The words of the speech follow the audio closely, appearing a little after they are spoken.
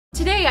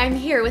Today I'm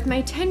here with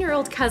my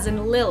 10-year-old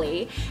cousin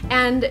Lily,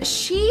 and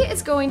she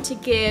is going to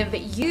give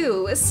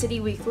you City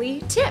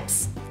Weekly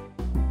tips.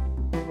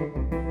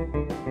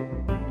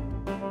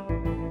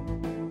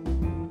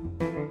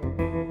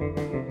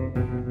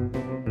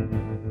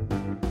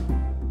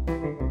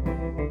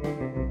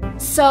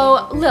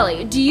 So,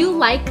 Lily, do you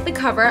like the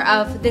cover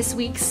of this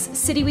week's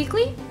City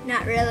Weekly?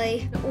 Not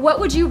really. What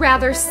would you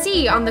rather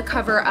see on the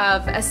cover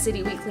of a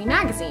City Weekly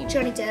magazine?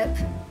 Johnny Depp.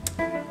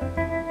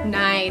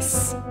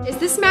 Nice. Is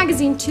this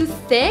magazine too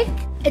thick?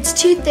 It's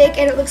too thick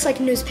and it looks like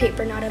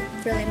newspaper, not a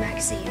really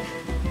magazine.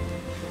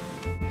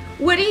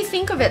 What do you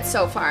think of it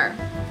so far?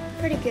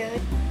 Pretty good.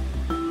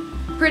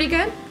 Pretty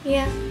good?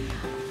 Yeah.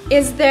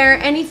 Is there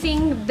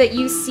anything that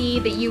you see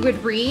that you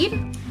would read?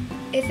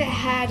 If it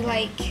had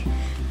like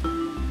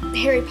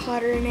Harry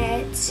Potter in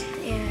it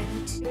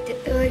and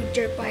like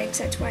dirt bikes,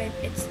 that's why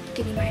it's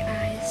getting my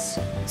eyes.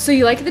 So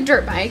you like the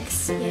dirt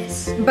bikes,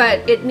 Yes.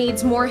 but it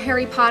needs more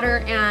Harry Potter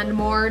and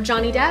more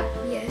Johnny Depp?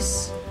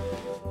 Yes.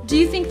 Do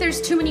you think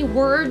there's too many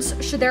words?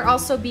 Should there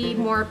also be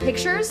more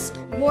pictures?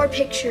 More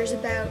pictures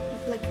about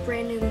like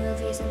brand new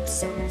movies and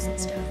songs and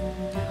stuff.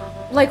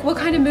 Like what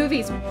kind of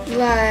movies?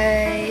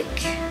 Like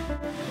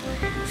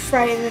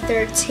Friday the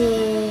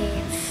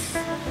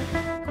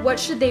 13th. What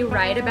should they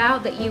write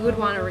about that you would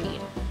want to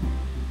read?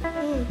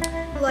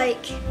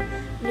 Like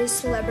new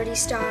celebrity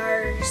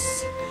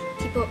stars,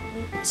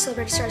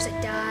 celebrity stars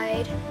that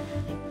died.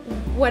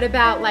 What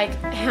about like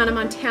Hannah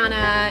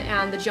Montana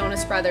and the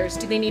Jonas Brothers?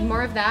 Do they need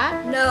more of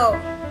that? No.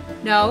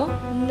 No?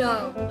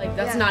 No. Like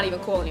that's Yeah. not even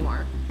cool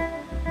anymore.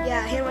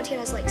 Yeah, Hannah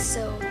Montana's like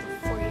so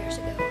 4 years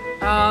ago.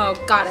 Oh,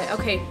 got it.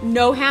 Okay,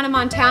 no Hannah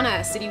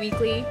Montana, City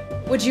Weekly.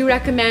 Would you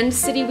recommend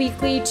City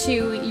Weekly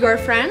to your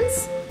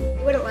friends?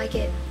 I wouldn't like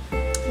it.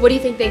 What do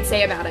you think they'd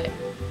say about it?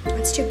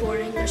 It's too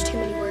boring. There's too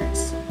many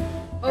words.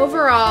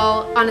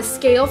 Overall, on a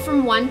scale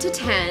from 1 to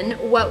 10,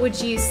 what would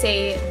you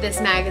say this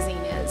magazine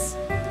is?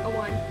 A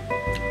 1.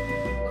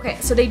 Okay,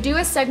 so they do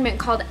a segment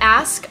called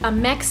Ask a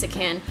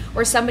Mexican,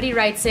 where somebody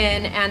writes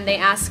in and they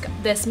ask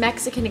this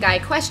Mexican guy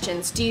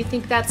questions. Do you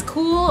think that's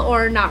cool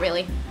or not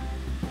really?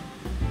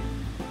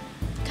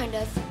 Kind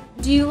of.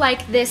 Do you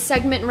like this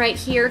segment right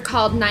here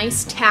called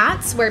Nice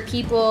Tats, where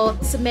people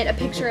submit a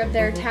picture of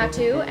their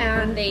tattoo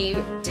and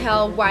they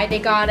tell why they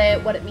got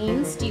it, what it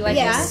means? Do you like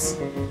Yes.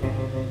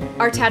 that?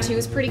 Are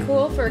tattoos pretty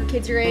cool for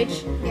kids your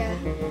age? Yeah.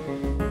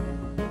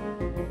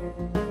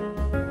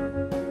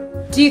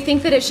 Do you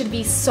think that it should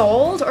be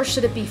sold or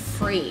should it be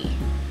free?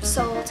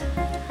 Sold.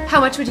 How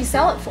much would you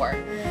sell it for?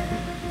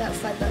 About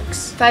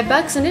 $5.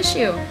 $5 an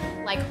issue.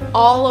 Like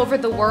all over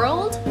the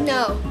world?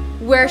 No.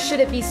 Where should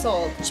it be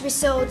sold? It should be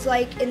sold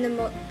like in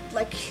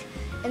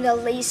the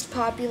least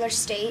popular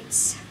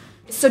states.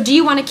 So do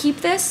you want to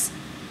keep this?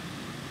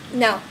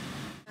 No.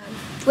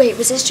 Wait,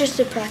 was this just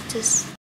a practice?